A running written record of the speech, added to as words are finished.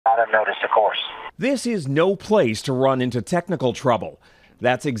unnoticed, of course. This is no place to run into technical trouble.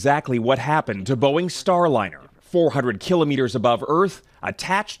 That's exactly what happened to Boeing Starliner, 400 kilometers above Earth,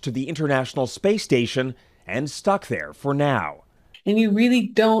 attached to the International Space Station, and stuck there for now. And you really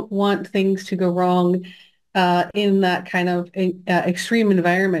don't want things to go wrong in that kind of extreme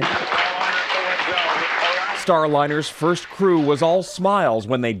environment. Starliner's first crew was all smiles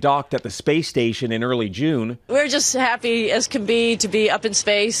when they docked at the space station in early June. We're just happy as can be to be up in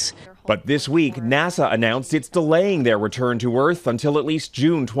space. But this week, NASA announced it's delaying their return to Earth until at least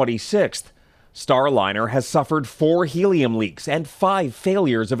June 26th. Starliner has suffered 4 helium leaks and 5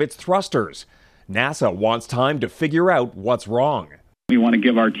 failures of its thrusters. NASA wants time to figure out what's wrong. We want to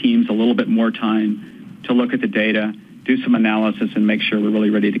give our teams a little bit more time to look at the data, do some analysis, and make sure we're really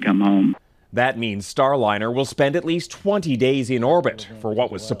ready to come home. That means Starliner will spend at least 20 days in orbit for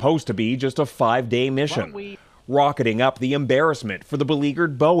what was supposed to be just a 5-day mission, rocketing up the embarrassment for the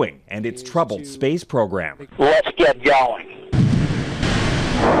beleaguered Boeing and its troubled space program. Let's get going.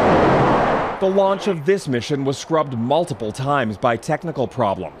 The launch of this mission was scrubbed multiple times by technical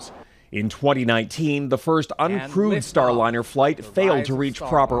problems. In 2019, the first uncrewed Starliner flight failed to reach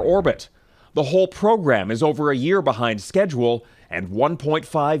proper orbit. The whole program is over a year behind schedule and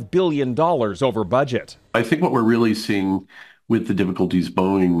 $1.5 billion over budget. I think what we're really seeing with the difficulties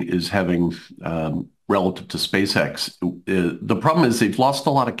Boeing is having relative to SpaceX, the problem is they've lost a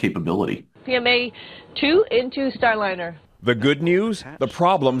lot of capability. PMA 2 into Starliner. The good news, the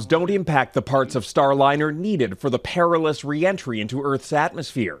problems don't impact the parts of Starliner needed for the perilous re-entry into Earth's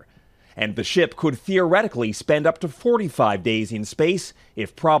atmosphere. And the ship could theoretically spend up to 45 days in space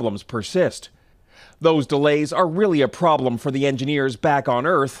if problems persist. Those delays are really a problem for the engineers back on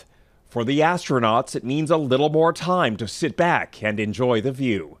Earth. For the astronauts, it means a little more time to sit back and enjoy the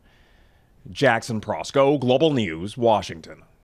view. Jackson Proskow, Global News, Washington.